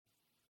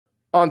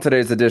On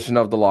today's edition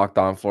of the Locked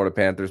On Florida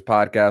Panthers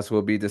podcast,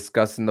 we'll be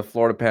discussing the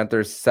Florida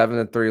Panthers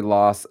 7-3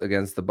 loss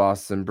against the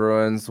Boston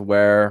Bruins,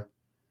 where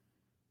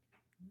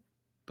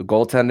the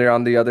goaltender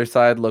on the other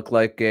side looked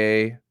like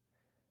a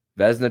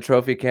Vezina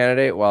Trophy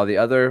candidate, while the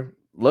other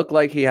looked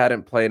like he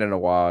hadn't played in a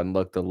while and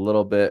looked a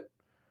little bit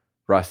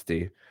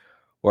rusty.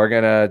 We're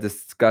going to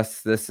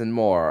discuss this and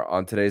more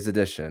on today's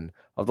edition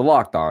of the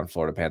Locked On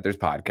Florida Panthers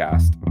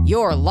podcast.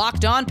 Your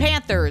Locked On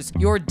Panthers,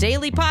 your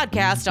daily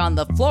podcast on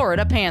the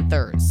Florida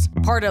Panthers.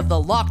 Part of the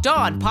Locked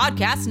On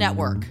Podcast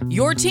Network.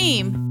 Your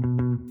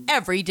team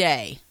every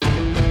day.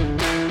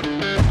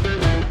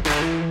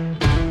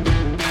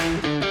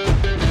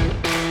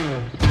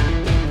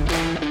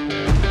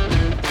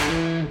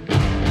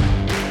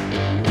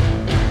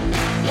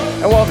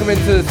 And welcome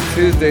into this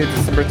Tuesday,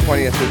 December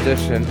 20th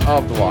edition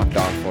of the Locked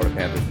On Florida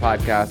Panthers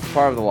podcast,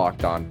 part of the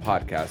Locked On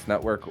Podcast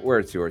Network, where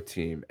it's your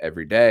team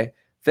every day.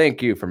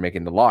 Thank you for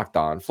making the Locked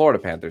On Florida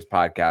Panthers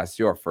podcast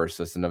your first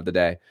listen of the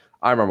day.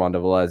 I'm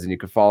Armando Velez, and you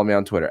can follow me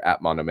on Twitter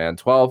at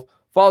MondoMan12.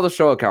 Follow the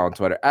show account on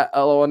Twitter at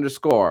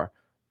LO_FLA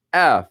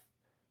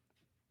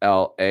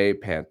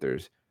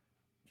Panthers.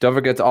 Don't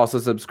forget to also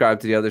subscribe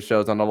to the other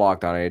shows on the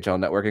Locked On NHL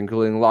Network,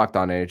 including Locked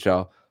On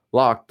NHL,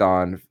 Locked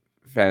On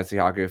Fantasy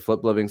Hockey,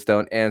 Flip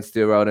Livingstone and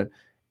Steel Rodent,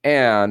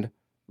 and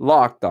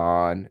Locked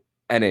On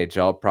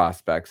NHL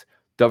Prospects.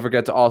 Don't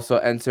forget to also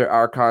enter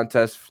our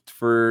contest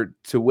to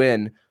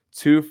win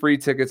 2 free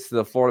tickets to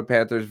the Florida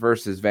Panthers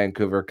versus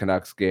Vancouver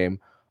Canucks game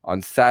on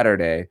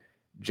Saturday,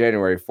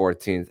 January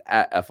 14th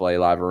at FLA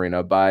Live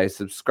Arena by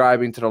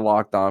subscribing to the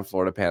Locked On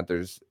Florida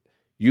Panthers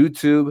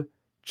YouTube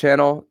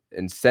channel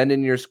and send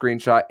in your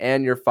screenshot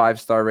and your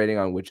 5-star rating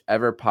on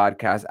whichever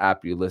podcast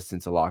app you listen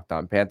to Locked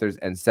On Panthers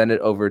and send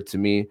it over to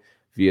me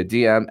via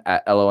DM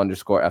at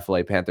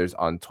LO_FLA Panthers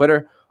on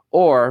Twitter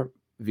or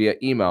via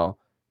email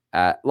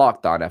at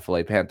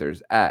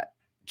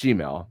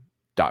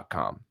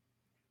lockedonflapanthers@gmail.com.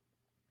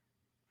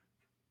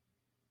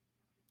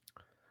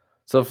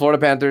 So the Florida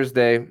Panthers,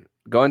 they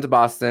go into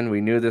Boston.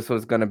 We knew this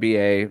was going to be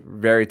a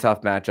very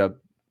tough matchup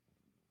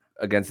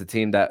against a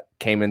team that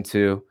came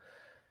into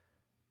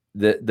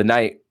the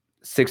night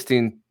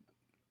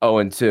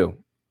 16-0-2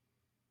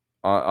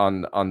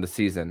 on the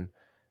season.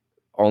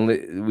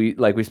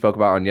 We spoke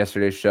about on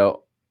yesterday's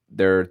show,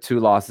 their 2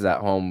 losses at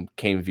home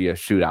came via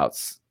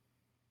shootouts,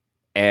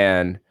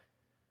 and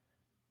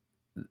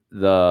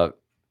the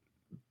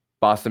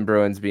Boston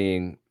Bruins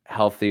being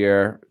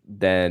healthier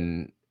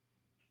than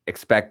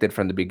expected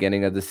from the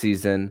beginning of the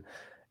season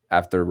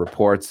after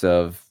reports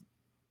of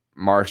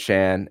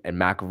Marchand and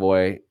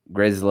McAvoy,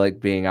 Grzelcyk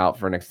being out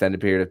for an extended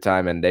period of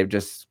time, and they've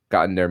just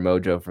gotten their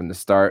mojo from the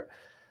start.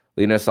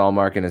 Linus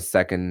Ullmark in his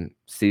second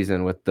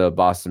season with the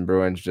Boston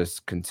Bruins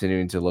just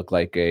continuing to look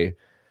like a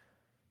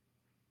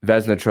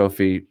Vezina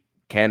Trophy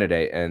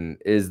candidate and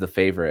is the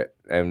favorite.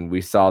 And we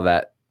saw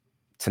that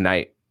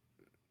tonight.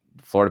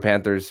 Florida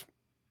Panthers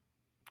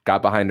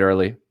got behind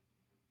early,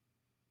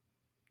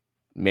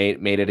 made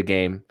it a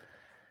game,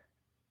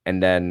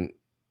 and then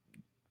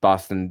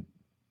Boston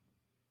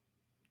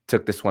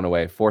took this one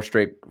away. Four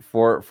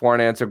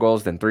unanswered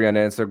goals, then 3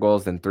 unanswered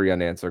goals, then 3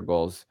 unanswered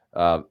goals.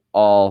 All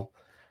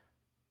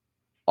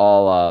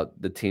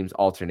the teams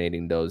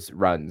alternating those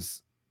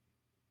runs,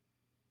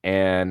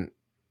 and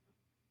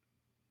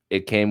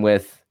it came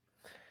with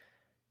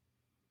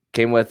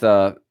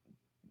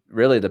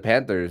really the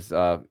Panthers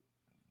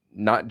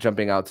not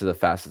jumping out to the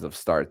fastest of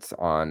starts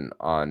on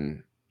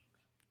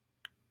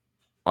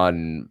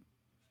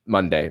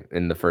Monday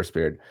in the first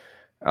period,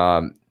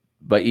 but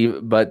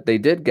they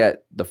did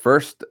get the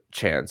first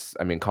chance.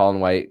 I mean, Colin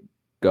White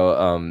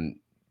go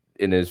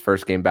in his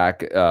first game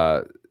back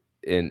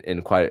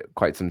in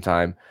quite some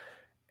time,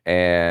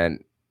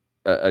 and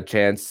a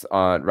chance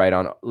on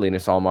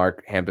Linus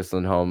Ullmark. Hampus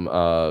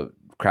Lindholm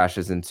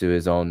crashes into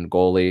his own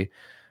goalie.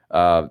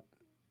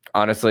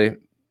 Honestly,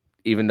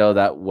 even though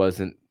that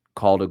wasn't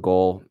called a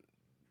goal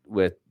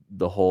with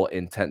the whole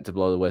intent to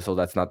blow the whistle,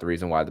 that's not the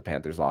reason why the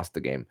Panthers lost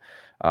the game.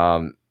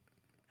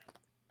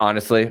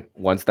 Honestly,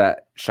 once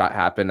that shot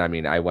happened, I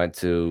mean, I went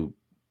to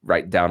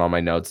write down on my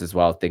notes as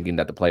well, thinking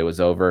that the play was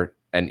over,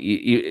 and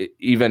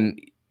even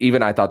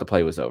I thought the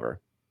play was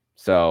over.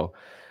 So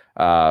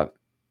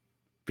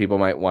people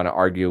might want to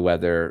argue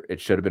whether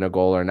it should have been a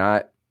goal or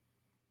not.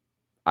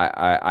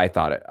 I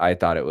thought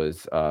it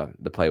was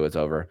the play was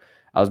over.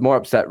 I was more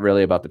upset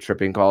really about the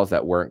tripping calls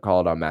that weren't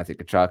called on Matthew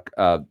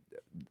Tkachuk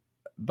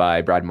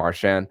by Brad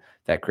Marchand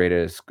that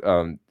created a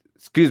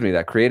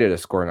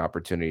scoring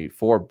opportunity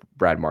for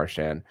Brad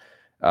Marchand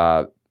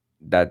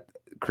that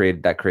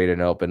created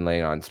an open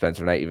lane on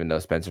Spencer Knight, even though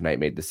Spencer Knight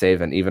made the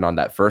save. And even on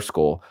that first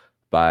goal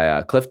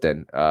by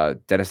Clifton,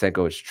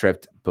 Denisenko was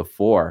tripped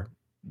before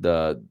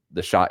the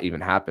shot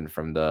even happened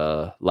from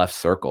the left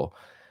circle.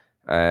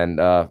 And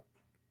the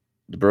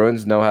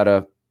Bruins know how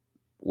to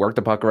work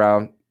the puck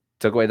around,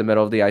 took away the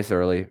middle of the ice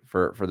early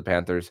for the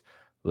Panthers,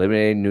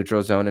 eliminated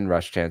neutral zone and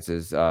rush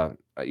chances.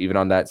 Even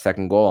on that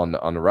second goal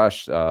on the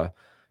rush,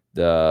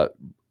 the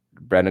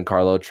Brandon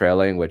Carlo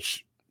trailing,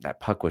 which that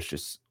puck was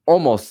just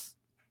almost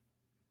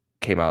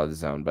came out of the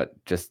zone, but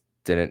just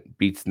didn't.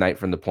 Beats Knight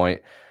from the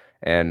point,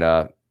 and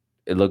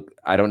it looked.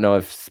 I don't know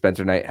if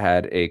Spencer Knight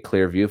had a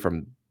clear view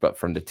but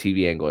from the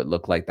TV angle, it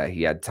looked like that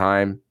he had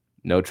time,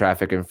 no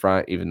traffic in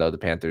front, even though the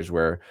Panthers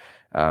were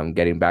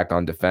getting back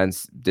on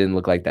defense. Didn't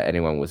look like that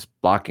anyone was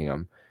blocking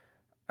him.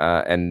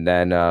 And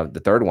then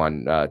the third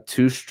one,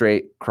 2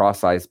 straight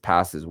cross-ice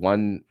passes,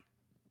 one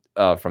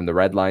from the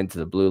red line to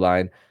the blue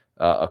line,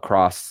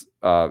 across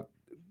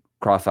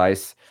cross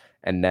ice,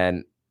 and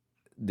then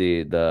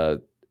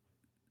the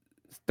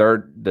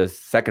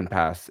second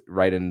pass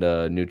right in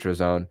the neutral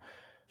zone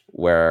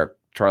where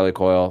Charlie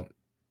Coyle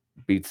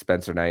beats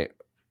Spencer Knight,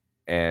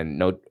 and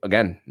no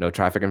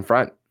traffic in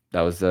front.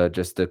 That was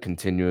just a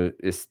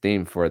continuous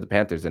theme for the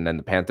Panthers. And then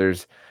the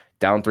Panthers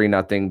down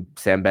 3-0.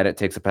 Sam Bennett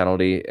takes a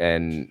penalty,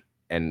 and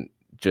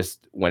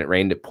just when it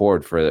rained, it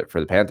poured for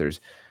the Panthers.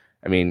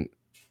 I mean,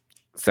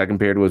 second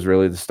period was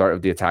really the start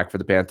of the attack for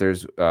the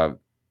Panthers.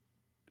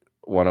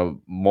 One of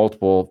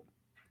multiple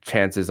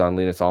chances on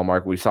Linus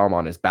Ullmark. We saw him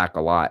on his back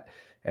a lot,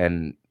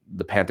 and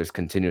the Panthers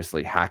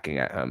continuously hacking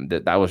at him.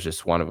 That was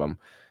just one of them.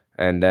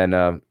 And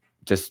then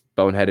just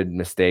boneheaded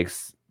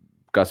mistakes.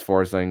 Gus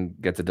Forsling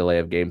gets a delay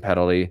of game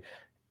penalty,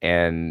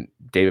 and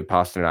David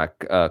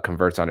Pastrnak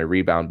converts on a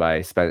rebound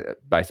by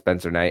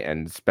Spencer Knight.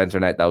 And Spencer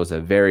Knight, that was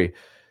a very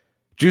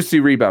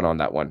juicy rebound on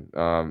that one.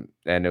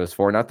 And it was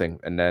 4-0.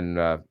 And then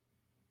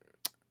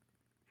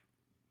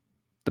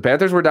the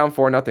Panthers were down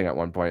 4-0 at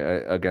one point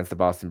against the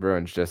Boston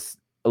Bruins just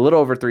a little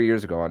over 3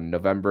 years ago on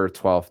November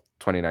 12th,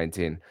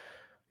 2019.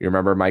 You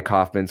remember Mike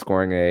Hoffman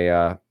scoring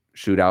a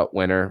shootout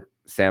winner,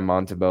 Sam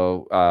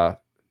Montembeault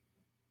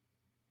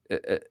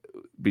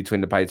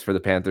between the pipes for the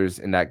Panthers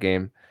in that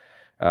game.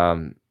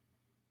 The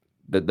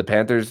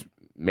Panthers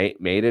made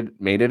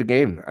it a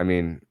game. I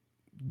mean,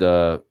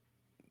 the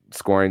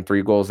scoring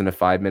 3 goals in a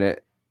 5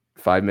 minute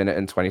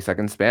and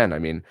 20-second span. I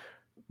mean,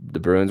 the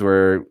Bruins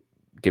were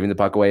giving the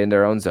puck away in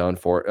their own zone.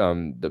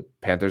 The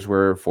Panthers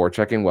were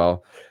forechecking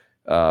well.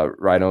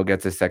 Rhino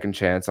gets a second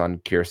chance on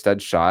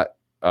Kiersted's shot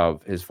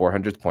of his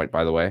 400th point,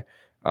 by the way.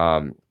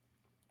 But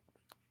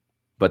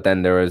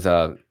then there was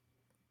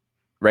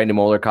Randy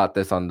Moeller caught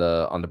this on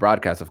the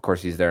broadcast. Of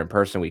course, he's there in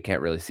person. We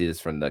can't really see this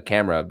from the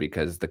camera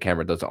because the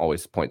camera doesn't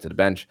always point to the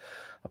bench.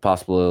 A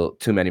possible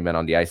too many men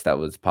on the ice that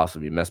was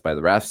possibly missed by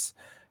the refs.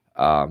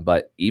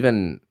 But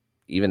even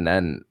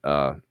then,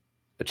 a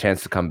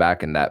chance to come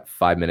back in that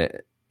 5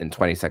 minute and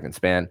 20-second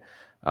span.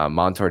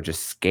 Montour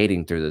just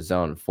skating through the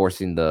zone,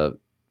 forcing the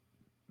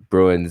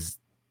Bruins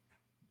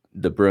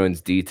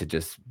D to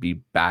just be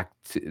back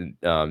to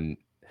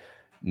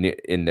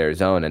in their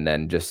zone, and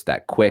then just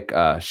that quick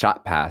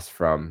shot pass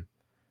from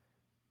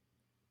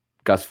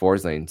Gus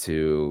Forsling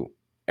to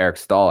Eric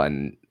Staal,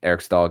 and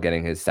Eric Staal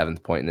getting his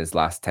 7th point in his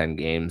last 10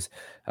 games.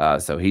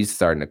 So he's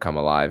starting to come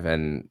alive,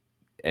 and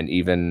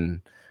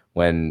even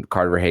when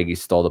Carter Verhaeghe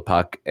stole the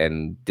puck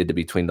and did the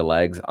between the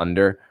legs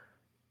under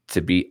to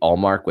beat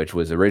Ullmark, which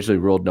was originally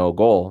ruled no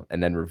goal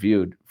and then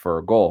reviewed for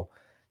a goal.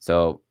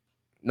 So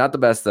not the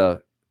best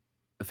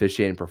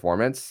officiating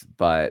performance,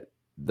 but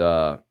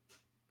they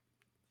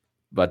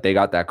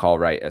got that call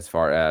right as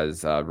far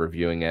as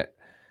reviewing it,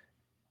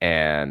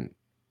 and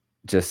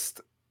just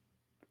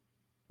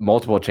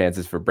multiple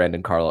chances for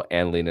Brandon Carlo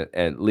and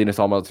Linus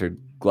Ullmark to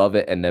glove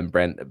it, and then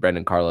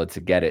Brandon Carlo to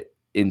get it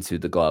into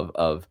the glove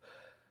of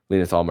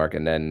Linus Ullmark,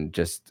 and then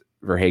just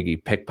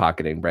Verhaeghe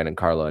pickpocketing Brandon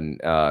Carlo. And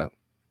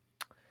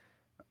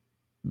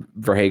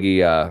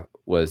Verhaeghe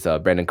was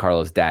Brandon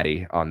Carlo's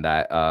daddy in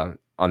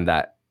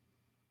that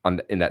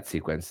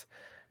sequence.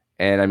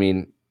 And I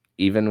mean,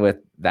 even with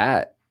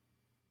that,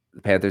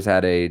 the Panthers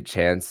had a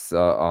chance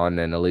on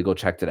an illegal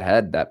check to the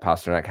head that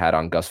Pastrnak had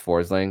on Gus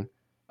Forsling,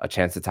 a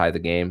chance to tie the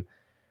game.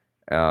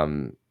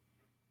 And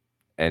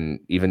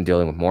even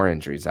dealing with more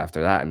injuries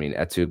after that. I mean,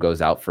 Etu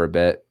goes out for a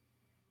bit.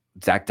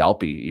 Zach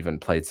Dalpe even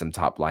played some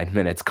top line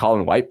minutes.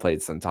 Colin White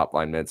played some top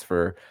line minutes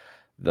for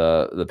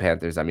the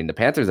Panthers. I mean, the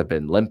Panthers have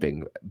been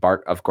limping.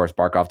 Of course,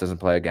 Barkov doesn't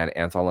play again.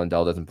 Anton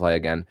Lundell doesn't play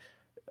again.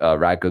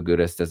 Radko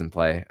Gudas doesn't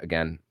play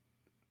again.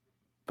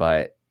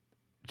 But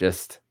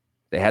just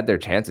they had their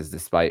chances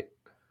despite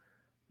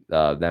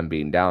them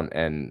being down.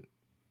 And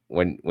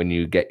when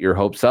you get your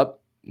hopes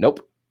up,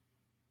 nope.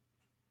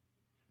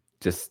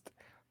 Just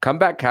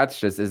comeback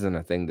catch just isn't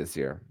a thing this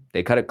year.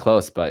 They cut it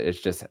close, but it's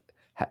just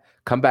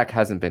comeback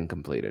hasn't been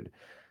completed.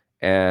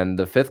 And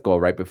the 5th goal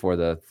right before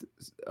the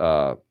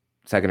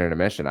second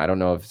intermission, I don't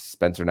know if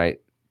Spencer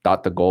Knight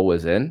thought the goal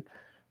was in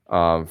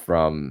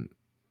from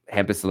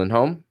Hampus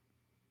Lindholm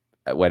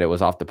when it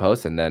was off the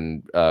post, and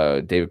then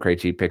David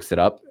Krejci picks it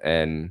up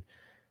and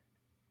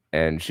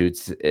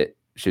shoots it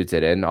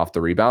in off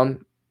the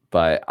rebound.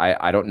 But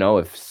I don't know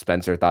if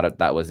Spencer thought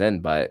that was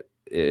in, but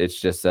it's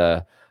just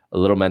a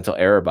little mental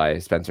error by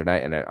Spencer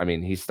Knight. And I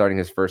mean, he's starting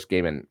his first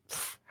game in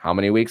how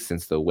many weeks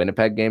since the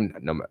Winnipeg game?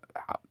 No,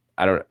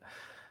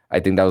 I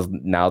think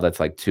that's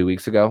like 2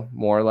 weeks ago,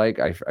 more like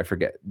I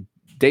forget.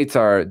 Dates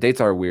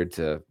are weird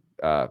to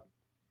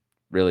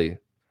really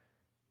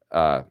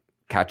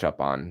catch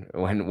up on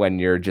when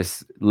you're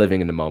just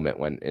living in the moment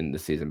when in the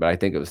season. But I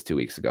think it was 2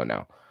 weeks ago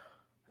now.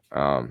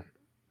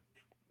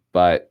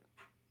 But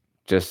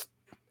just,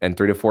 and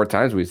 3 to 4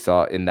 times we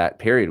saw in that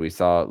period, we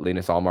saw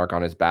Linus Allmark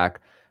on his back.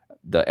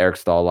 The Eric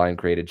Stahl line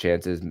created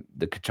chances.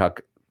 The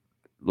Kachuk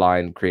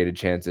line created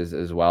chances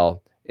as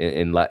well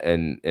in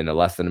a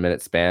less than a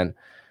minute span.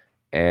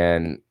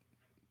 And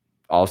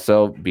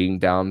also being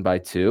down by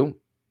 2,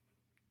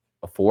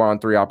 a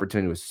 4-on-3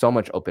 opportunity with so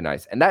much open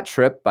ice. And that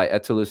trip by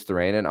Eetu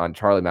Luostarinen on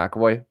Charlie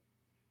McAvoy,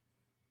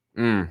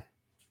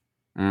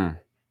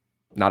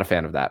 not a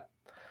fan of that.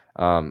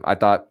 I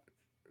thought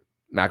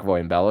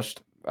McAvoy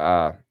embellished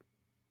a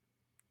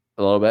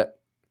little bit.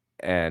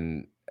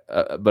 And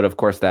but of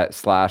course that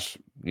slash,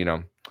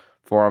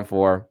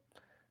 4-on-4,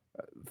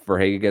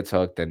 Verhaeghe gets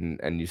hooked,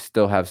 and you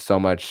still have so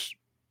much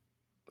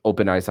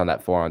open ice on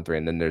that 4-on-3,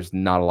 and then there's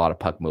not a lot of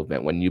puck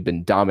movement when you've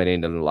been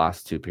dominating in the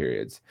last 2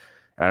 periods.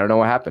 And I don't know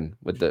what happened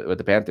with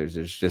the Panthers.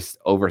 There's just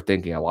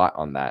overthinking a lot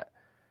on that.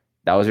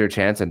 That was your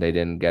chance, and they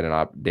didn't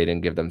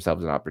give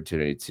themselves an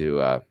opportunity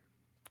to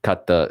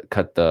cut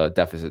the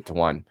deficit to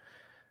 1.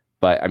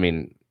 But I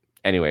mean,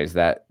 anyways,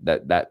 that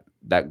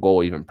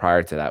goal even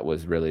prior to that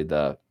was really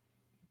that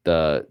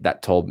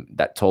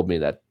told me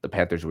that the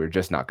Panthers were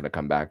just not going to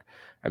come back.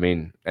 I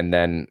mean, and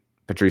then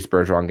Patrice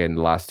Bergeron getting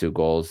the last 2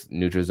 goals,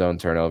 neutral zone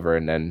turnover,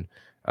 and then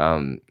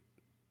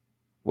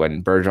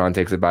when Bergeron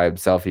takes it by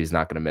himself, he's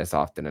not going to miss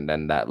often. And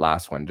then that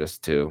last one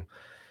just to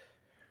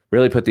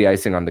really put the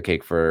icing on the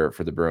cake for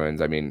the Bruins.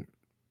 I mean,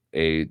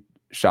 a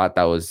shot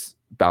that was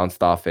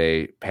bounced off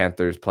a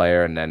Panthers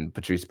player, and then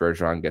Patrice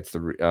Bergeron gets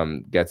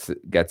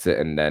it,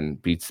 and then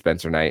beats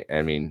Spencer Knight.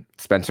 I mean,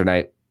 Spencer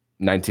Knight,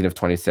 19 of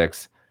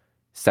 26,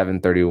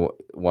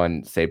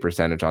 731 save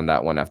percentage on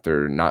that one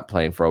after not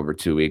playing for over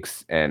 2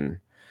 weeks. And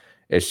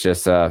it's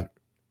just and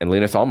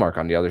Linus Allmark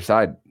on the other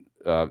side,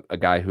 a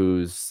guy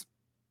who's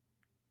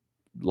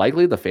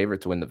likely the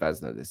favorite to win the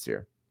Vezina this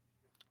year.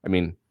 I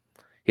mean,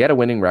 he had a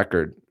winning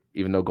record,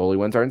 even though goalie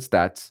wins aren't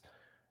stats.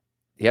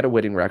 He had a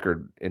winning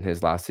record in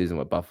his last season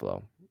with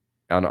Buffalo,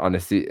 in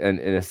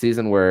a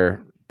season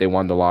where they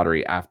won the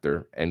lottery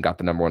after and got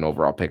the number 1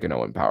 overall pick in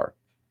Owen Power.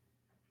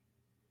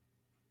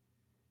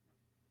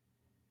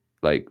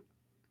 Like,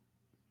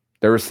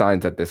 there were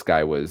signs that this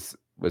guy was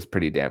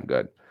pretty damn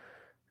good,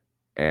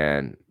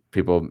 and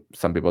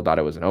some people thought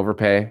it was an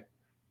overpay,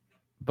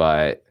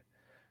 but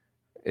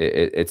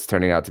it's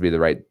turning out to be the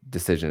right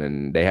decision.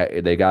 And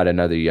they got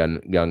another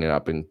young and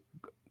up and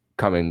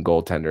coming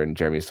goaltender in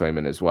Jeremy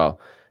Swayman as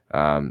well,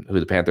 who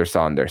the Panthers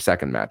saw in their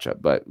second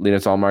matchup. But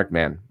Linus Allmark,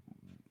 man,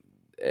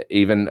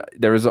 even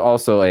there was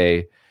also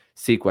a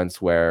sequence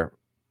where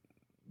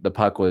the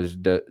puck was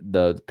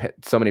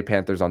so many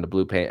Panthers on the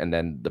blue paint, and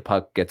then the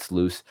puck gets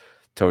loose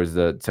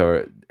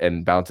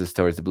and bounces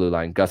towards the blue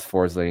line. Gus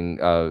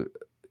Forsling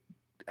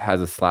has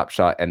a slap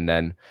shot, and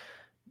then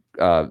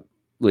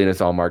Linus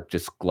Allmark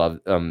just glove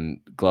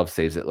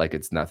saves it like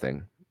it's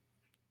nothing,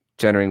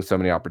 generating so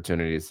many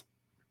opportunities.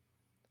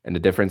 And the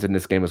difference in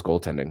this game was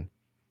goaltending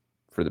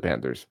for the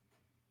Panthers.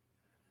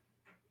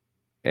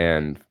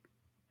 And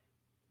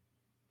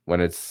when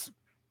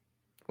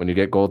you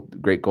get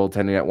great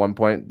goaltending at one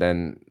point,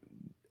 then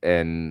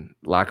and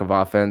lack of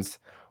offense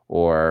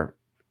or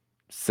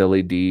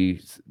silly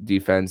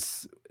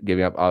defense,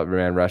 giving up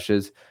man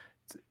rushes,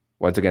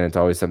 once again, it's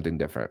always something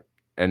different.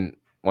 And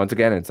once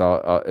again, it's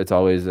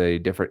always a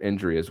different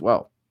injury as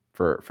well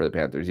for the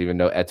Panthers, even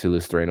though Eetu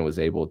Luostarinen was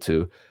able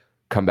to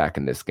come back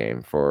in this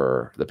game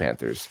for the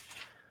Panthers.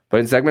 But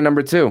in segment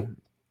number 2,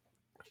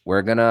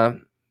 we're gonna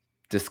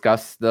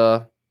discuss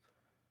the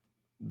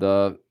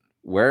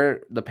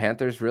where the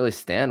Panthers really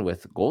stand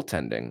with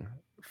goaltending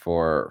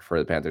for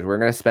the Panthers. We're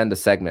gonna spend a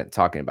segment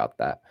talking about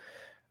that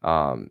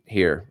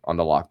here on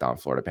the Locked On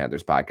Florida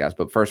Panthers podcast.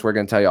 But first, we're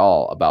gonna tell you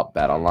all about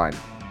BetOnline.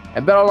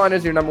 And BetOnline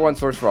is your number 1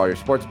 source for all your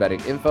sports betting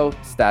info,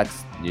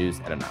 stats, news,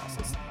 and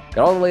analysis. Get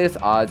all the latest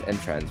odds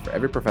and trends for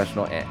every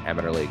professional and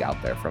amateur league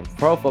out there, from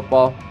pro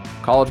football,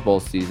 college bowl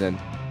season,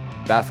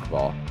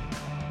 basketball.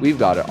 We've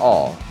got it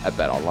all at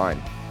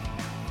BetOnline.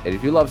 And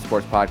if you love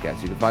sports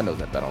podcasts, you can find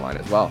those at BetOnline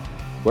as well.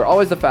 We're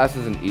always the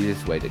fastest and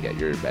easiest way to get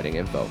your betting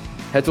info.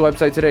 Head to the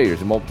website today,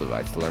 use a mobile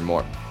device to learn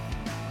more.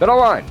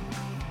 BetOnline,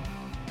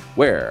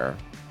 where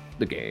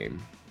the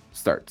game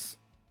starts.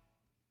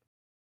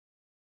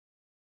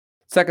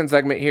 Second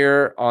segment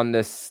here on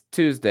this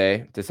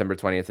Tuesday, December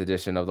 20th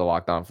edition of the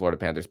Locked On Florida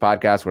Panthers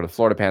podcast, where the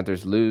Florida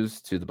Panthers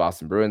lose to the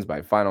Boston Bruins by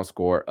a final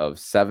score of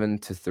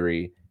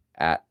 7-3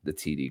 at the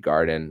TD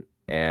Garden.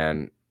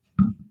 And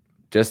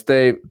just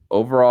a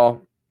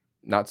overall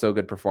not so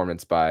good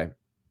performance by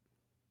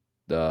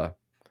the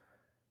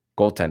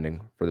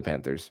goaltending for the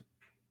Panthers.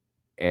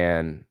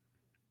 And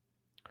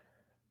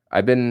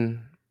I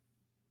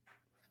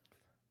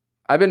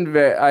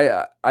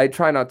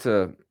try not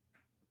to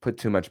put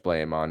too much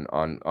blame on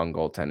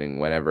goaltending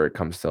whenever it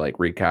comes to like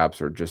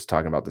recaps or just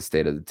talking about the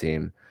state of the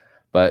team.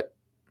 But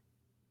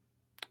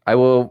I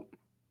will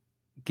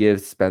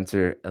give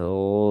Spencer a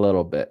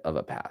little bit of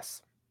a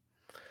pass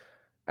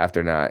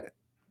after not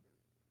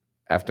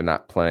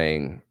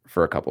playing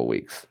for a couple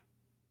weeks,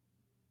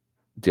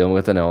 dealing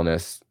with an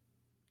illness,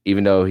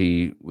 even though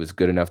he was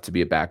good enough to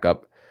be a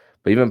backup.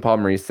 But even Paul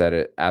Maurice said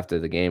it after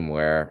the game,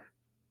 where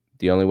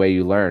the only way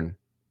you learn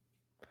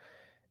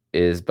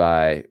is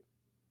by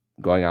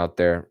going out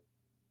there,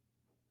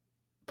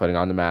 putting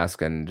on the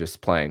mask, and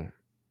just playing.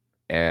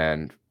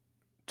 And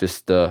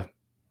just the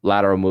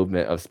lateral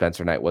movement of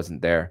Spencer Knight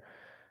wasn't there.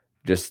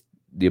 Just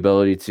the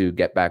ability to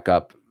get back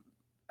up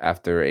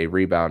after a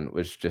rebound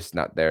was just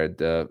not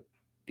there.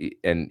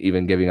 And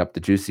even giving up the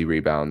juicy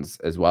rebounds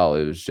as well,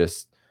 it was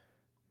just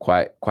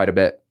quite a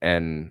bit.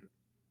 And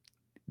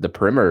the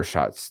perimeter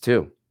shots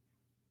too.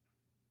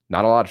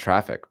 Not a lot of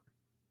traffic,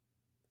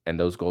 and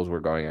those goals were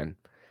going in.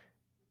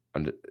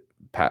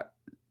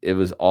 It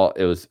was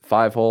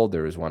 5-hole.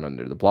 There was one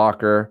under the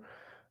blocker,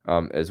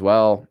 as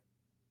well.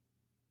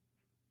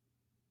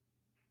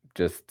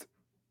 Just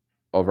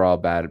overall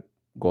bad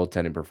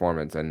goaltending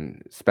performance,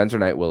 and Spencer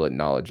Knight will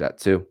acknowledge that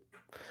too.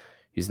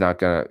 He's not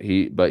gonna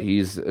but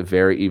he's a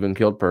very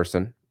even-keeled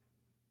person.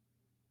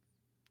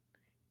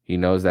 He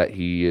knows that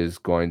he is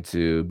going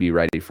to be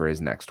ready for his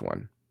next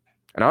one.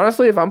 And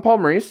honestly, if I'm Paul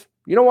Maurice,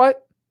 you know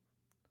what?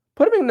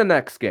 Put him in the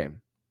next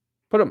game.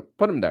 Put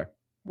him there.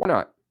 Why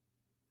not?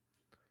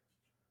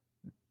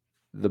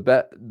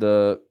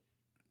 The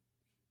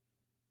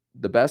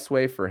best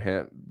way for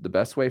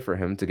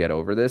him to get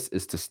over this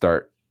is to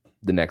start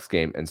the next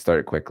game and start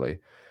it quickly,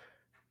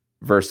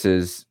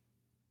 versus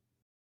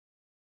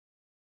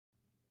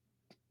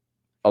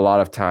a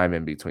lot of time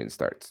in between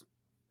starts.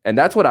 And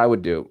that's what I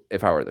would do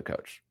if I were the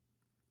coach.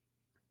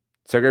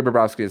 Sergei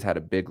Bobrovsky has had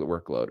a big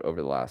workload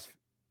over the last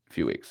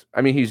few weeks.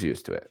 I mean, he's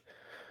used to it.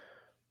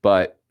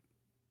 But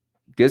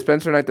give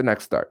Spencer Knight the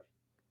next start.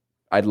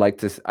 I'd like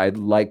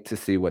to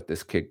see what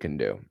this kid can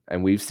do.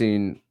 And we've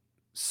seen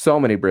so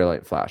many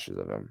brilliant flashes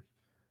of him.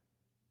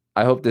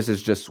 I hope this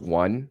is just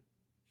one,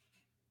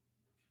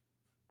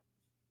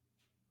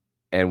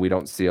 and we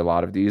don't see a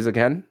lot of these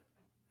again.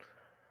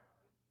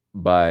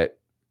 But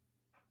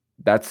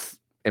that's,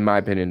 in my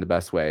opinion, the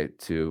best way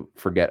to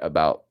forget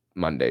about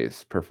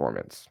Monday's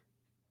performance.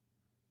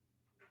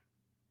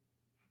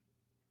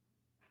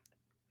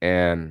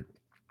 And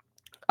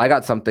I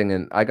got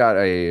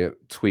a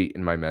tweet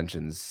in my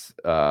mentions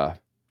on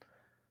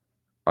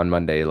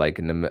Monday, like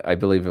I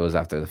believe it was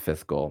after the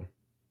 5th goal,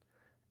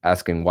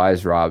 asking, why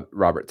is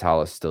Robert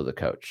Tallis still the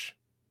coach?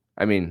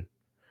 I mean,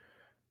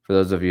 for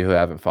those of you who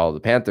haven't followed the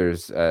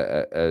Panthers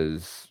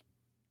as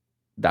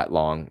that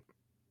long,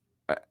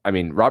 I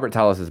mean, Robert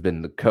Tallis has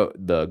been the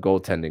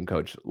goaltending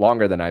coach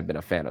longer than I've been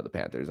a fan of the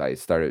Panthers. I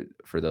started,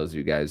 for those of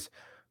you guys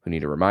who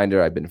need a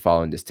reminder, I've been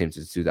following this team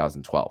since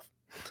 2012.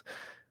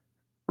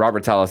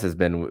 Robert Tallis has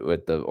been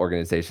with the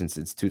organization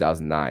since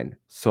 2009.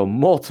 So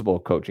multiple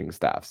coaching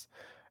staffs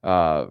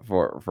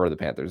for the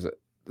Panthers.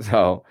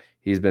 So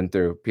he's been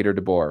through Peter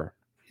DeBoer.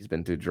 He's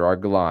been through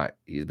Gerard Gallant.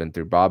 He's been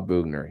through Bob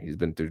Bugner. He's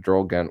been through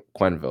Joel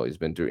Quenneville. He's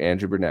been through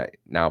Andrew Burnett.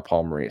 Now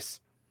Paul Maurice.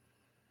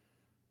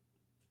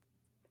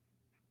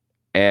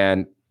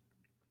 And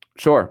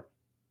sure,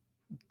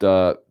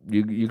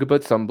 you could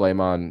put some blame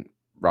on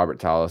Robert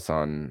Tallis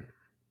on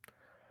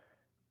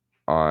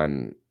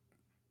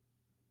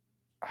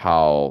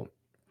how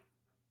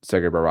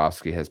Sergei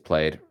Bobrovsky has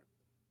played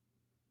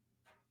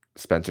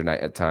Spencer Knight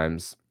at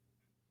times,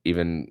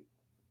 even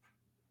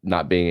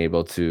not being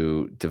able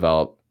to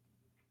develop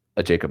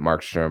a Jacob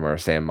Markstrom or a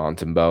Sam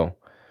Montembeault.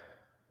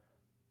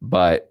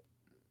 But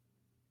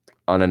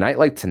on a night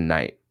like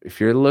tonight, if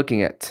you're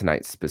looking at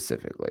tonight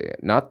specifically,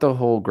 not the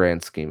whole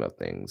grand scheme of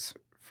things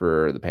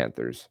for the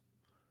Panthers,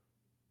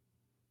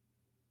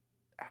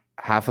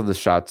 half of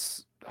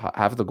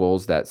the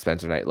goals that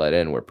Spencer Knight let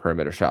in were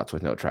perimeter shots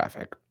with no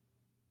traffic.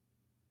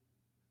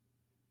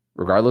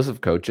 Regardless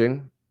of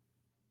coaching,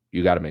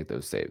 you got to make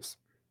those saves.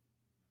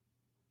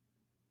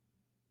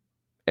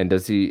 And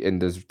does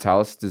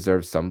Tallis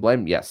deserve some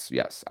blame? Yes.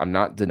 I'm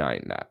not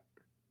denying that.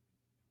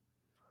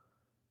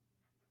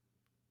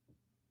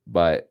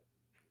 But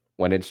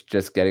when it's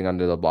just getting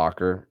under the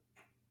blocker,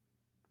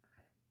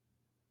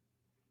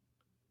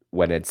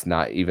 when it's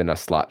not even a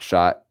slot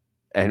shot,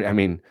 and I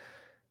mean,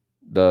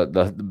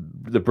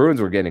 the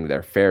Bruins were getting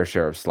their fair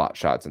share of slot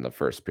shots in the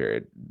first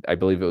period. I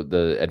believe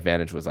the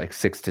advantage was like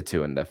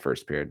 6-2 in the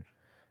first period.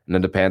 And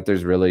then the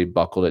Panthers really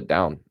buckled it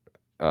down.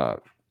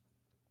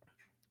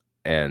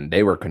 And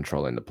they were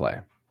controlling the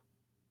play.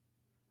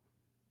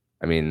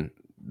 I mean,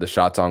 the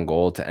shots on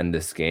goal to end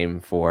this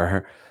game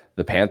for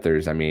the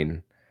Panthers, I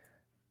mean,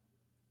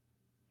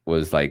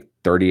 was like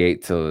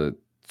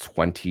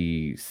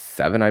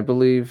 38-27, I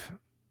believe.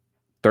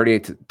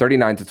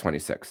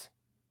 39-26.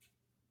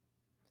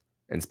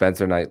 And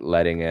Spencer Knight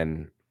letting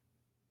in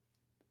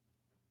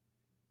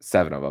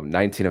 7 of them,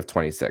 19 of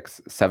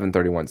 26,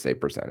 731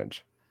 save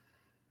percentage.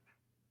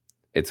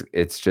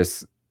 It's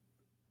just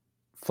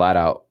flat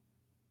out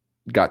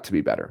got to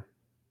be better.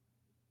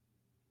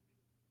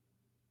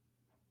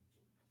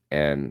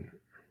 And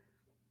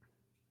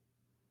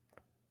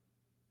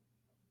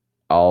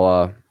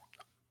I'll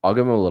give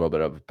him a little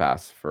bit of a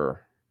pass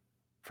for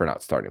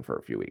not starting for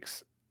a few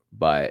weeks.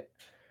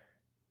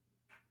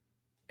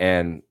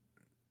 And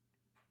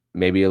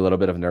maybe a little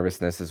bit of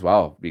nervousness as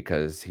well,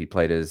 because he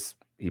played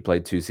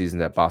 2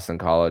 seasons at Boston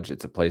College.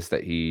 It's a place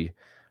that he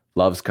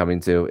loves coming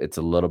to. It's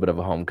a little bit of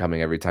a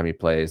homecoming every time he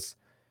plays.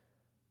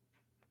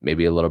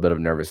 Maybe a little bit of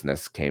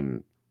nervousness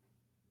came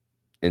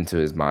into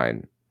his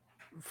mind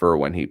for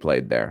when he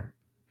played there.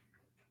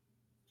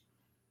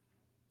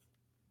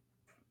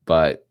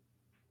 But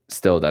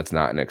still, that's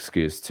not an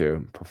excuse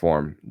to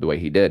perform the way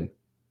he did.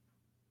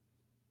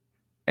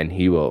 And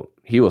he will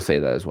say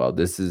that as well.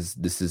 This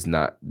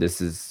isn't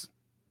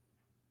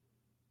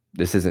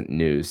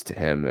news to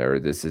him, or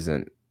this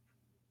isn't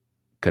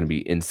going to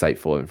be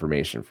insightful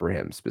information for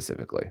him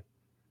specifically.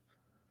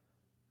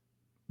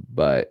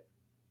 But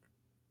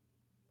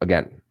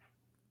again,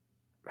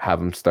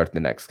 have him start the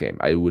next game.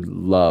 I would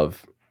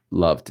love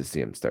to see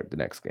him start the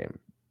next game.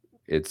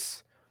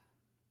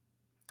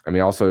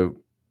 Also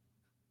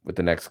with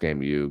the next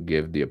game, you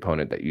give the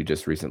opponent that you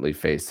just recently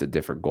faced a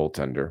different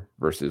goaltender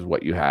versus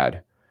what you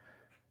had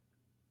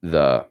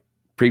the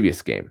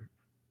previous game.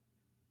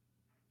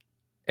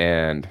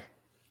 And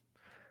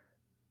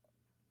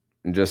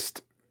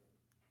just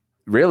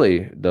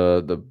really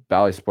the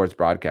Bally Sports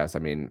broadcast, I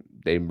mean,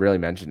 they really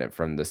mentioned it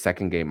from the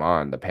second game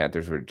on. The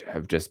Panthers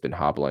have just been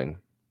hobbling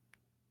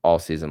all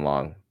season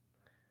long,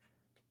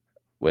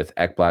 with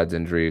Ekblad's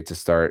injury to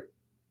start.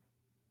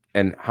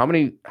 And how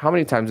many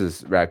times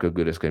is Radko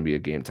Gudas going to be a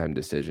game time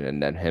decision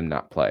and then him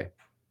not play?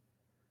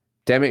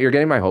 Damn it, you're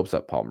getting my hopes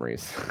up, Paul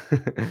Maurice.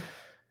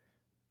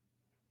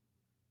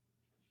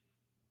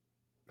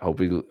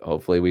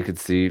 Hopefully we could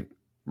see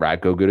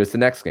Radko Gudas the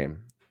next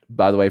game.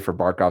 By the way, for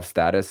Barkov's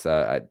status,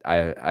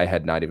 I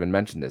had not even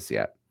mentioned this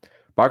yet.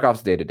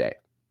 Barkov's day-to-day.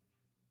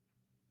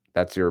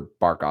 That's your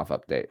Barkov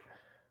update.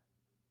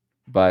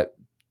 But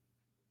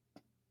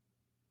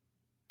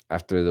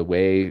after the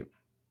way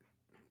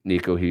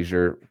Nico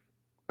Hischier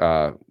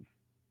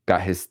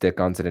got his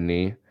stick onto the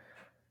knee,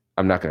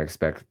 I'm not going to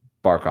expect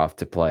Barkov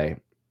to play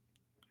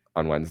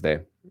on Wednesday.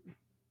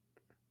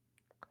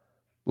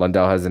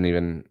 Lundell hasn't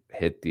even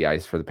hit the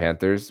ice for the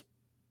Panthers.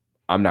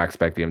 I'm not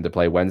expecting him to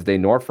play Wednesday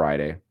nor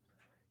Friday.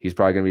 He's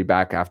probably going to be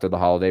back after the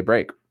holiday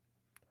break.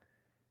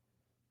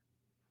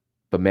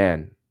 But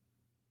man,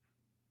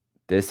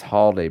 this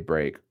holiday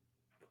break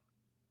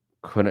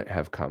couldn't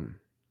have come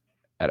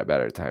at a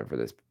better time for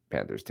this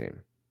Panthers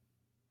team.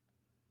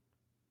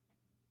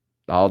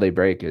 The holiday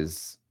break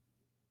is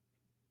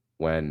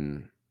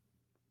when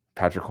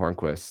Patrick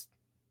Hornquist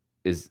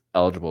is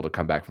eligible to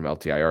come back from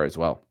LTIR as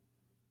well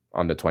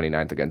on the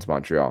 29th against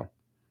Montreal.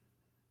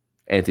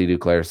 Anthony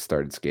Duclair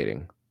started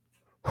skating.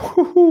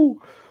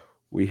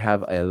 We will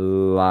have a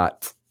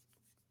lot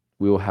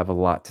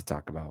to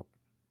talk about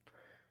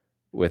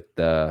with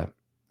the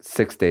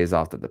 6 days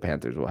off that the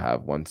Panthers will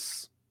have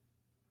once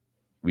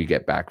we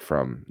get back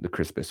from the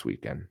Christmas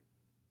weekend.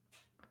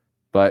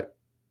 But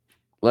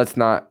let's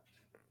not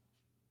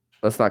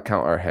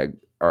count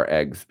our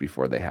eggs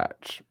before they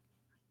hatch.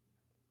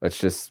 Let's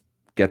just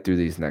get through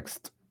these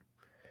next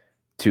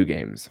 2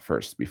 games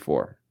first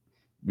before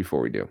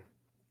we do.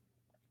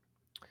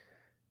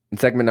 In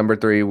segment number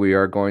 3, we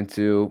are going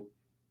to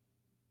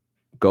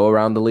go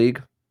around the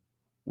league.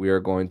 We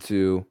are going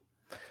to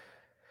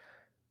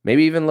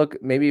maybe even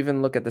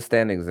look at the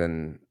standings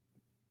and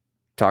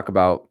talk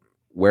about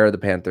where the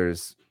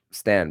Panthers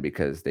stand,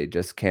 because they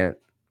just can't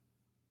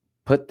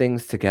put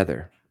things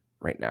together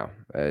right now.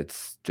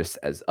 It's just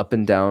as up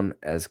and down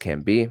as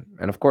can be.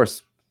 And of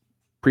course,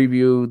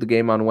 preview the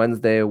game on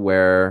Wednesday,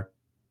 where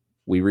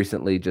we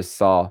recently just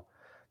saw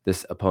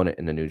this opponent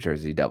in the New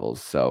Jersey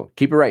Devils. So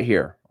keep it right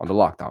here on the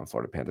Locked On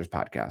Florida Panthers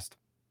podcast.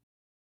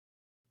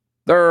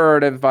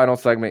 Third and final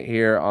segment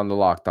here on the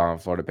Locked On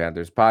Florida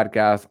Panthers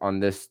podcast on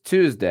this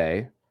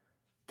Tuesday,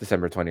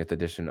 December 20th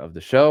edition of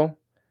the show,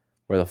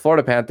 where the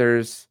Florida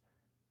Panthers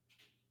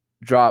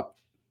drop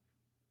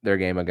their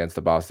game against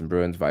the Boston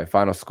Bruins by a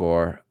final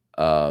score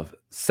of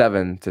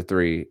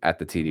 7-3 at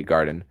the TD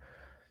Garden.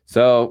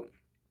 So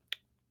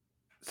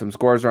some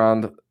scores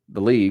around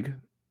the league.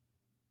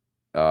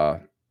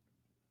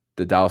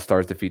 The Dallas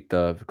Stars defeat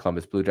the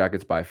Columbus Blue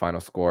Jackets by a final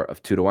score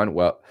of 2-1.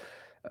 Well,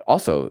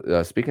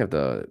 also, speaking of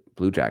the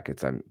Blue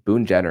Jackets,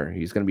 Boone Jenner,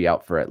 he's going to be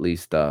out for at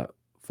least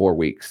 4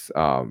 weeks,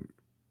 and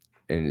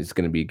is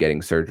going to be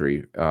getting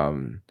surgery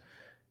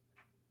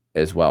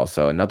as well.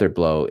 So another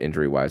blow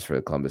injury-wise for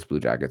the Columbus Blue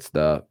Jackets.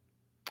 The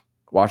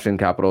Washington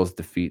Capitals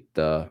defeat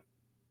the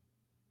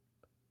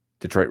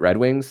Detroit Red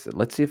Wings.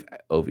 Let's see if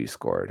Ovi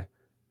scored.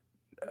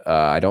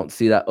 I don't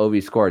see that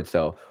Ovi scored.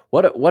 So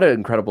what an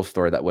incredible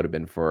story that would have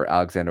been for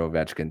Alexander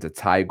Ovechkin to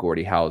tie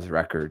Gordie Howe's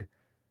record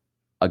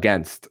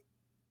against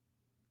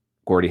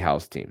Gordie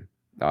Howe's team.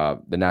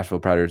 The Nashville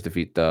Predators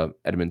defeat the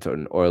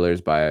Edmonton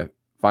Oilers by a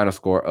final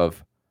score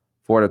of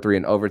 4-3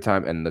 in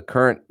overtime. And the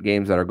current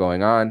games that are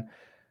going on,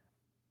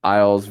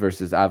 Isles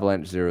versus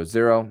Avalanche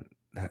 0-0.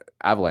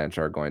 Avalanche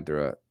are going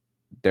through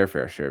their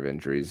fair share of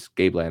injuries.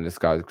 Gabe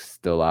Landeskog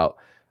still out.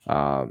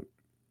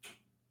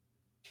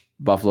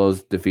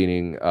 Buffalo's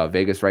defeating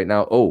Vegas right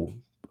now.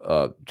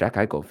 Jack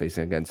Eichel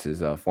facing against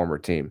his former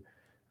team.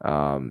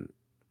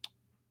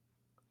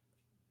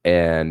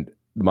 And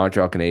the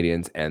Montreal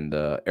Canadiens and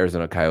the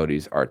Arizona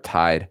Coyotes are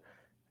tied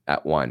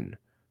at 1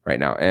 right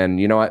now. And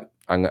you know what?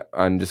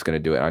 I'm just gonna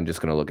do it. I'm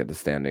just gonna look at the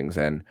standings.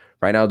 And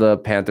right now, the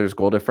Panthers'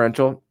 goal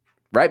differential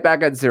right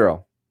back at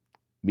 0.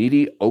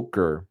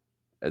 Mediocre,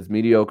 as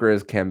mediocre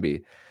as can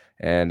be.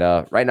 And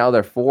right now,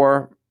 they're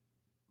 4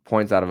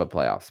 points out of a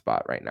playoff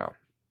spot right now.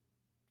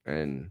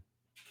 And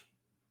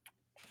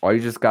all you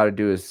just got to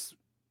do is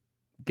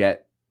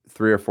get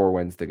 3 or 4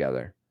 wins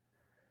together.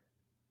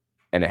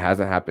 And it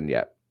hasn't happened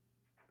yet.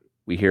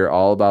 We hear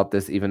all about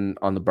this even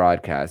on the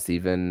broadcast.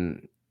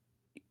 Even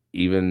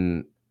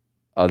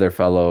other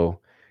fellow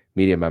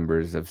media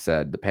members have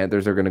said the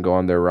Panthers are going to go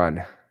on their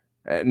run.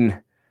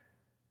 And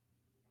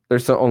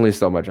there's only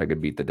so much I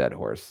could beat the dead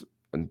horse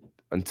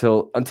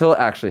until it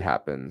actually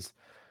happens.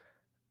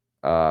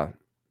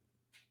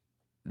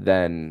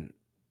 Then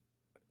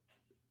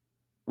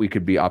we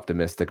could be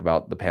optimistic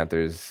about the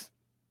Panthers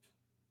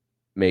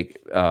making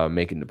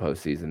the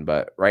postseason.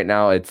 But right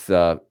now, it's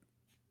not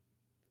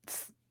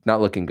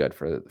looking good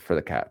for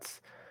the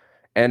Cats.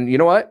 And you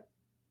know what?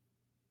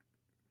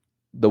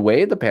 The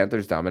way the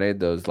Panthers dominated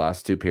those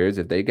last 2 periods,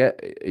 if they get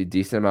a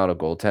decent amount of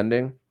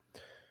goaltending,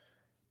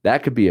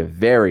 that could be a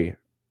very,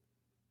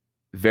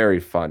 very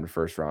fun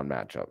first round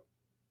matchup.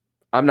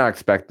 At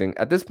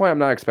this point, I'm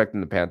not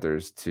expecting the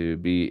Panthers to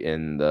be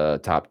in the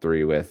top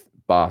 3 with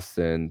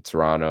Boston,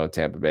 Toronto,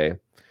 Tampa Bay.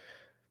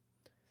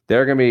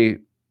 They're going to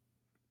be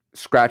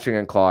scratching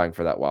and clawing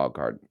for that wild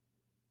card.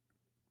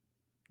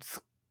 It's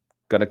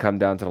going to come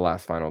down to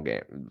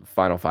the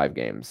final 5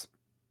 games.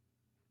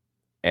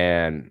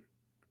 And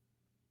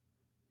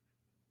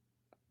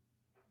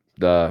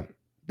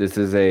this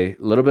is a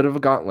little bit of a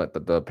gauntlet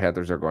that the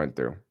Panthers are going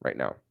through right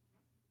now.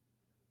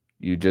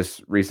 You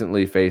just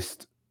recently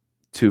faced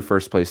 2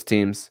 first-place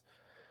teams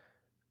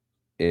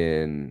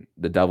in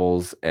the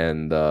Devils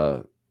and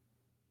the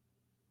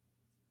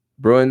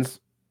Bruins.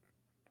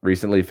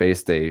 Recently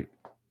faced a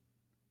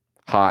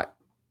hot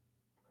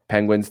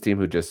Penguins team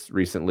who just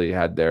recently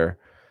had their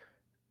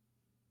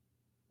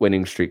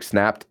winning streak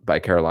snapped by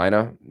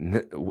Carolina.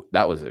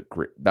 That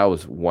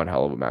was one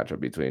hell of a matchup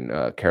between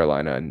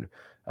Carolina and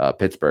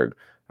Pittsburgh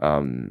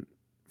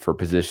for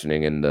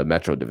positioning in the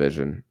Metro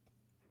Division.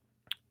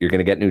 You're going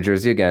to get New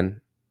Jersey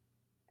again.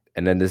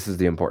 And then this is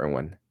the important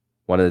one.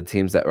 One of the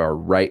teams that are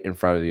right in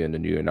front of you in the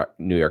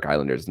New York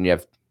Islanders. And you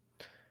have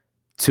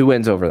 2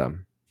 wins over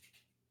them.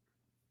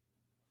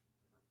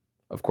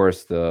 Of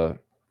course, the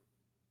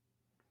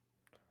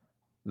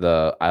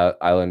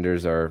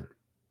Islanders are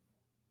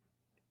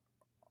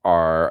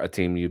a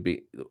team you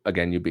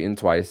beaten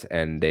twice,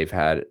 and they've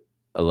had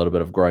a little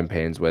bit of growing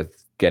pains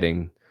with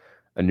getting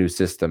a new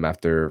system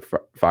after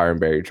firing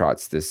Barry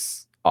Trotz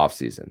this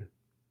offseason.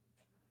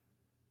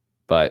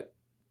 But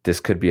this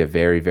could be a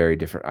very, very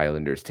different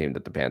Islanders team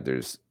that the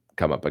Panthers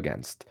come up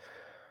against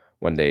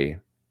when they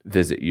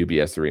visit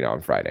UBS Arena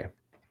on Friday.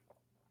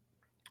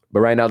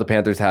 But right now, the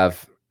Panthers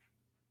have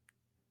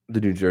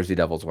the New Jersey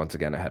Devils once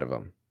again ahead of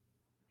them.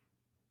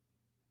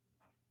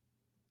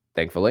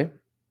 Thankfully,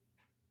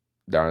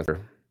 they're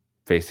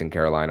facing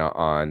Carolina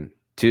on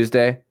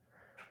Tuesday.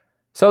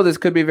 So this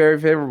could be very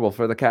favorable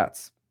for the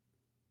Cats.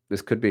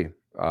 This could be.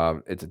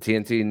 It's a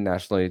TNT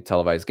nationally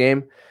televised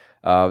game.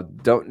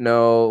 Don't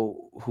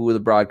know who the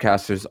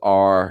broadcasters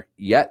are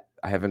yet.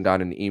 I haven't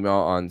gotten an email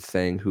on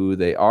saying who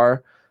they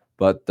are,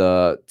 but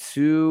the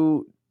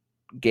 2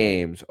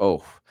 games,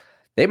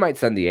 they might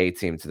send the A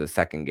team to the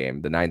second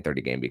game, the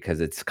 9:30 game,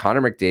 because it's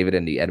Connor McDavid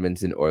and the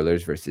Edmonton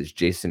Oilers versus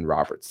Jason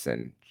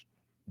Robertson,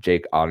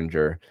 Jake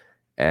Ottinger,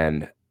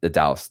 and the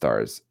Dallas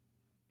Stars.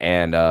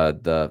 And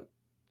the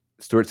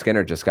Stuart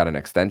Skinner just got an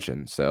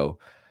extension, so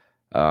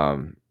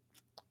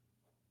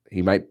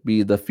he might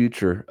be the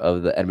future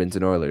of the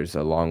Edmonton Oilers,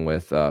 along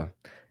with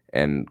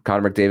and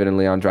Connor McDavid and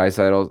Leon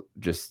Draisaitl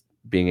just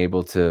being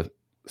able to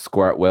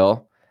score at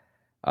will.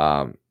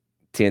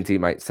 TNT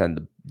might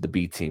send the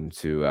B team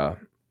to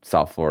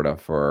South Florida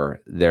for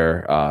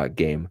their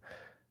game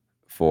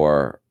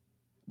for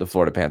the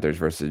Florida Panthers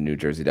versus New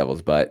Jersey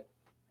Devils, but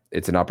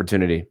it's an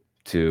opportunity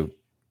to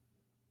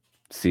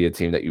see a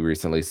team that you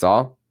recently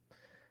saw,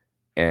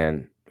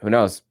 and who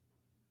knows?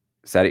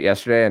 Said it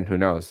yesterday, and who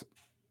knows?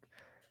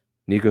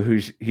 Nico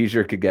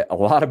Hischier could get a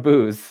lot of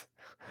boos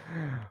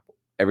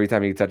every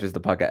time he touches the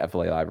puck at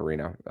FLA Live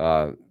Arena.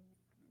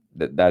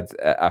 That's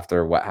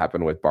after what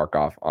happened with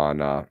Barkov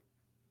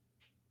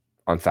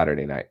on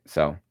Saturday night.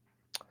 So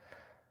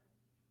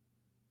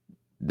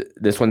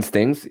this one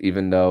stings,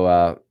 even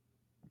though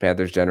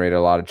Panthers generated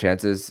a lot of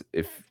chances.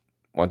 If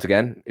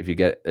you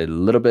get a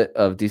little bit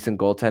of decent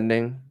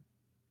goaltending,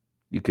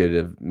 you could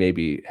have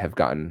maybe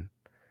gotten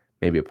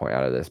a point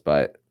out of this,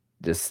 but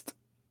just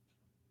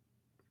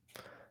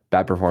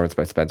bad performance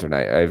by Spencer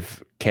Knight. I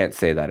can't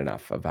say that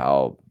enough of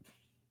how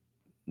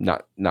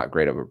not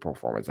great of a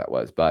performance that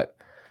was. But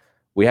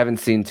we haven't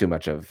seen too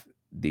much of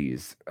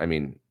these. I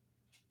mean,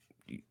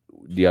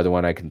 the other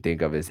one I can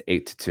think of is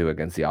 8-2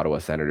 against the Ottawa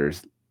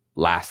Senators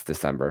last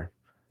December.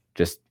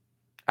 Just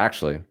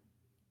actually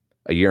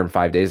a year and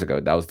 5 days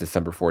ago. That was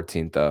December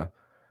 14th,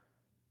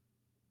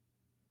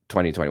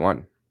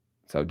 2021.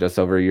 So just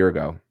over a year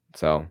ago.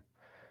 So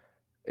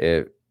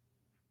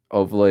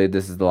hopefully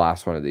this is the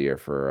last one of the year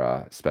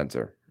for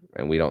Spencer,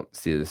 and we don't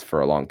see this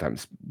for a long time.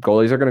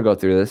 Goalies are going to go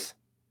through this.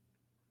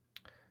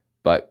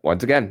 But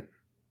once again,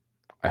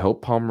 I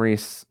hope Paul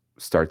Maurice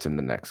starts in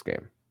the next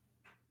game.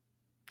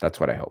 That's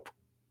what I hope.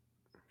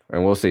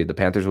 And we'll see. The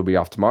Panthers will be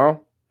off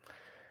tomorrow.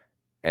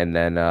 And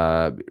then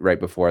right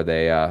before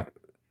they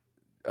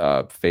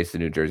face the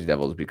New Jersey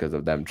Devils because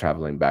of them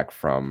traveling back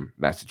from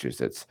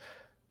Massachusetts.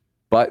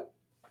 But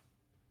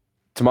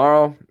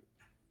tomorrow,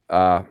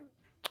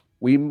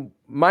 we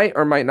might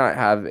or might not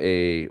have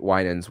a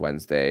Winans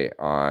Wednesday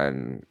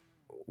on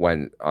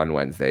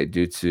Wednesday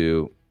due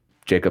to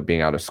Jacob being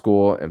out of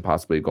school and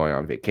possibly going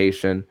on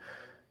vacation.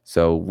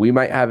 So we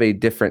might have a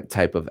different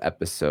type of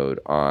episode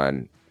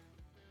on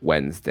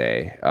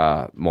Wednesday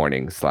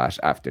morning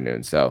 /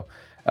 afternoon. So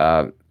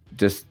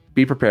just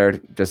be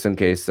prepared just in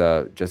case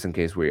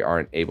we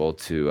aren't able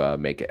to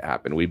make it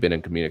happen. We've been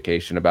in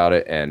communication about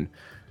it, and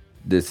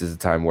this is a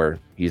time where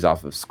he's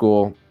off of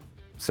school.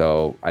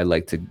 So I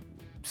like to.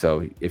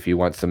 So if he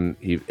wants some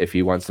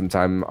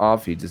time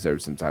off, he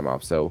deserves some time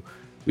off. So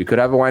we could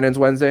have a Winans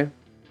Wednesday.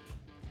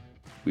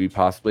 We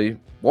possibly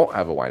won't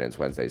have a Winans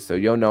Wednesday. So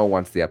you'll know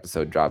once the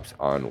episode drops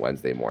on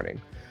Wednesday morning.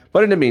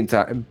 But in the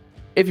meantime,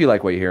 if you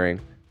like what you're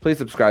hearing, please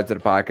subscribe to the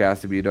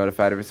podcast to be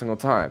notified every single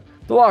time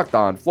the Locked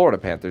On Florida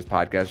Panthers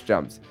podcast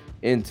jumps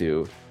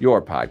into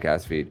your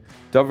podcast feed.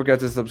 Don't forget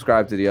to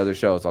subscribe to the other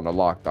shows on the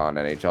Locked On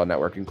NHL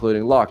network,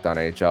 including Locked On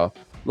NHL,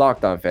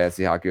 Locked On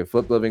Fantasy Hockey with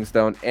Flip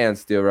Livingstone and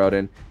Steel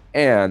Roden,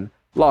 and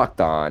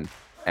Locked On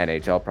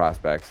NHL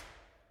Prospects.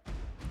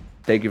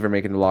 Thank you for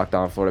making the Locked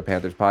On Florida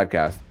Panthers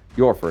podcast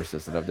your first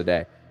listen of the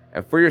day.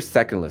 And for your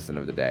second listen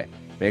of the day,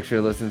 make sure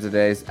to listen to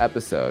today's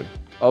episode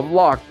of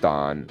Locked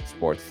On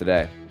Sports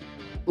Today.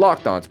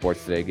 Locked On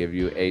Sports Today give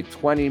you a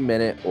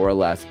 20-minute or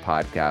less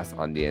podcast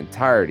on the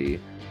entirety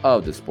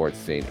of the sports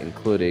scene,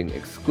 including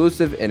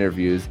exclusive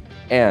interviews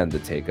and the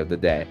take of the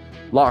day.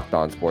 Locked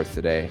On Sports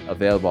Today,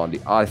 available on the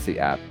Odyssey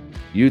app,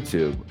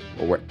 YouTube,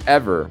 or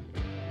wherever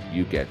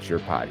you get your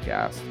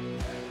podcast.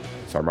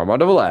 So I'm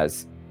Armando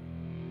Velez,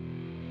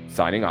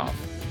 signing off.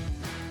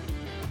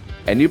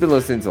 And you've been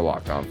listening to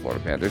Locked On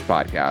Florida Panthers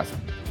podcast,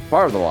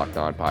 part of the Locked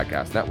On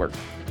Podcast Network.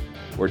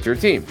 We're your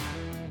team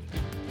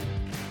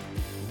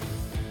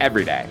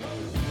every day.